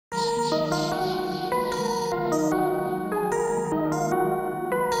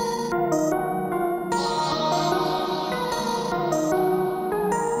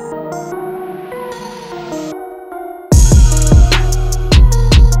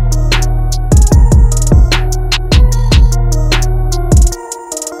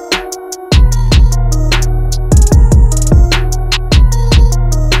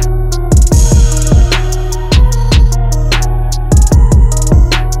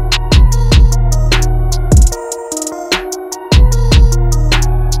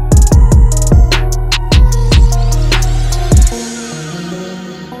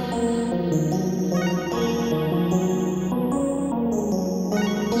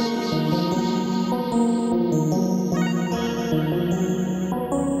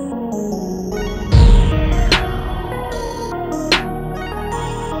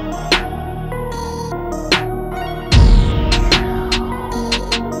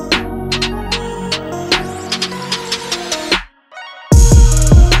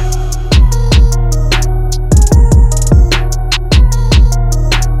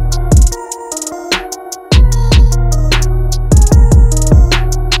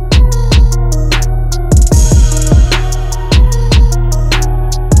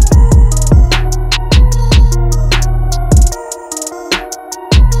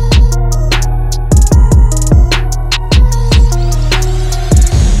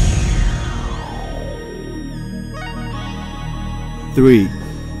3,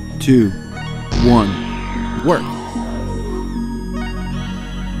 2, 1, work.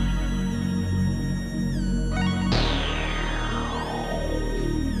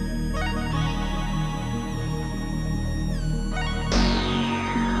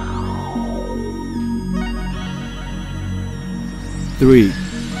 3,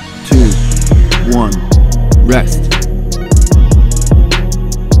 2, 1, rest.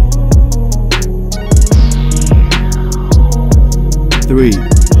 3,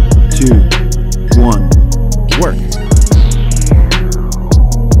 2, 1, work.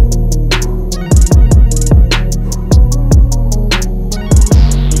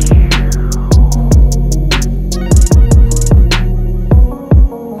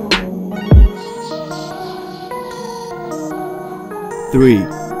 3,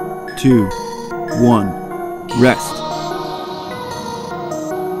 2, 1, rest.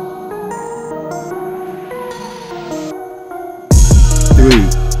 3,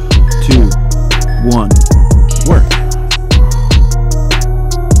 2, 1, work.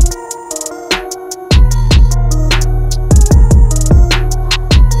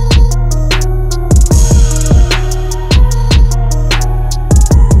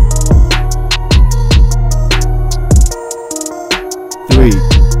 3,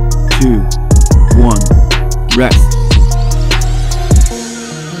 2, 1, rest.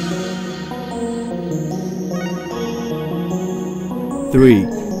 3,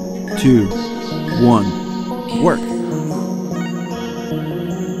 2, 1, work.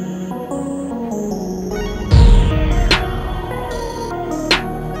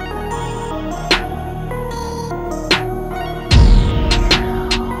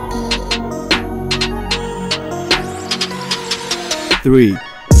 3,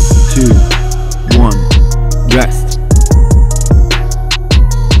 2, 1, rest. 3, 2, 1, work. 3, 2, 1, rest.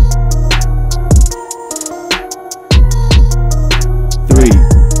 3,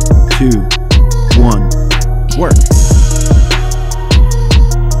 2, 1, work.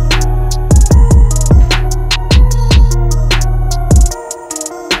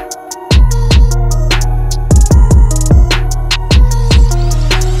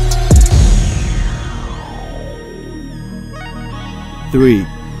 3,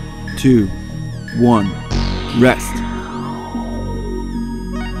 2, 1, rest.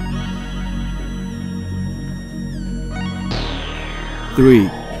 3,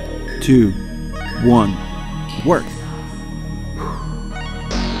 2, 1, work.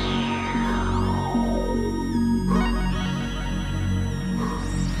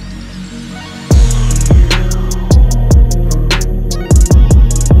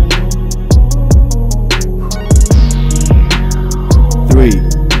 3,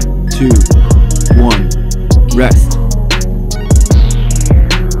 2, 1, rest.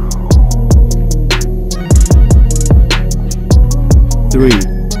 3,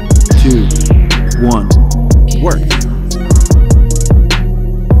 2, 1, work.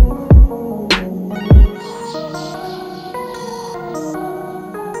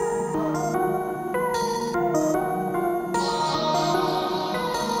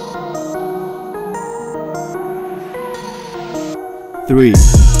 3,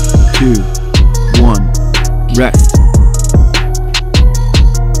 2, 1, rest.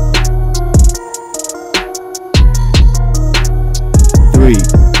 3,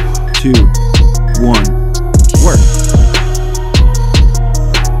 2,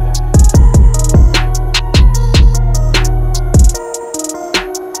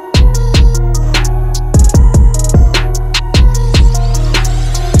 work.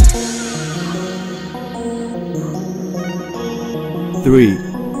 3,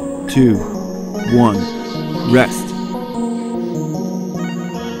 2, 1, rest.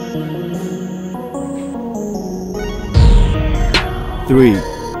 3,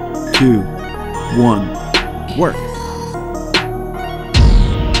 2, 1, work.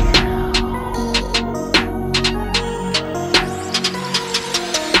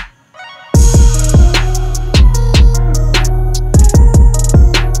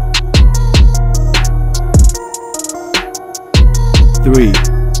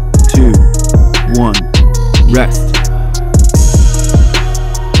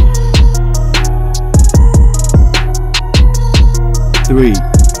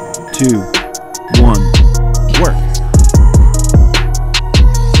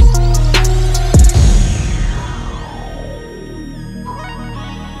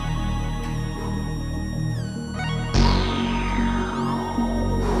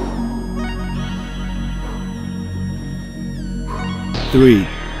 3,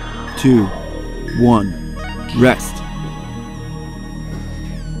 2, 1, rest.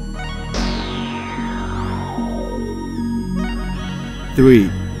 3, 3,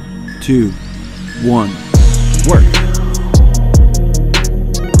 2, 1, work.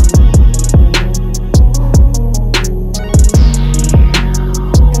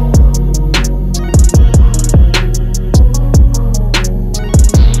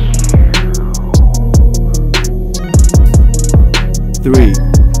 3,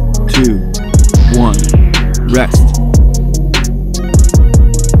 2, 1, rest.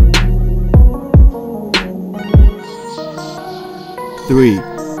 3,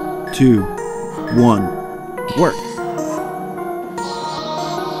 2, 1, work.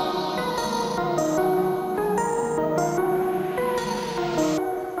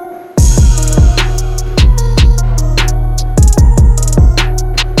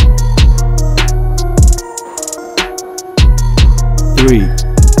 3,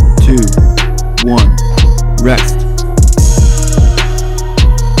 2, 1, rest.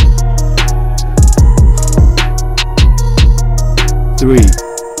 3,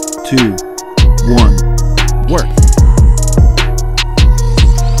 2, 1, work.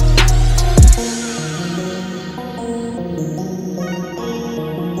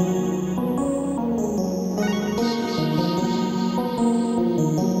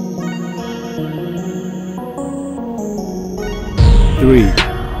 3,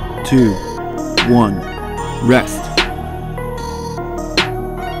 2, 1, rest.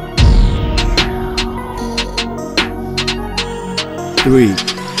 3,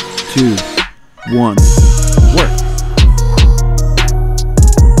 2, 1, work.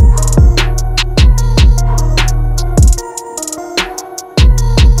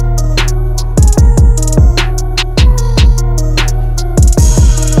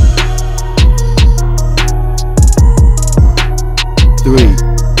 3,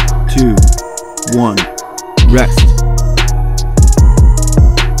 2, 1, rest.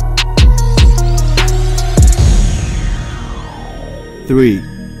 3,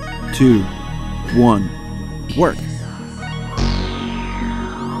 2, 1, work.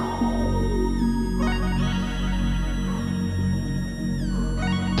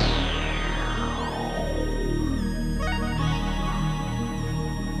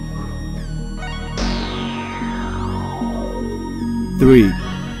 3,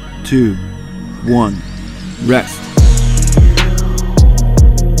 2, 1, rest.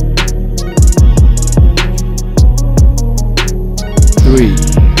 3,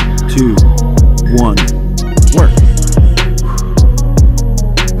 2, 1.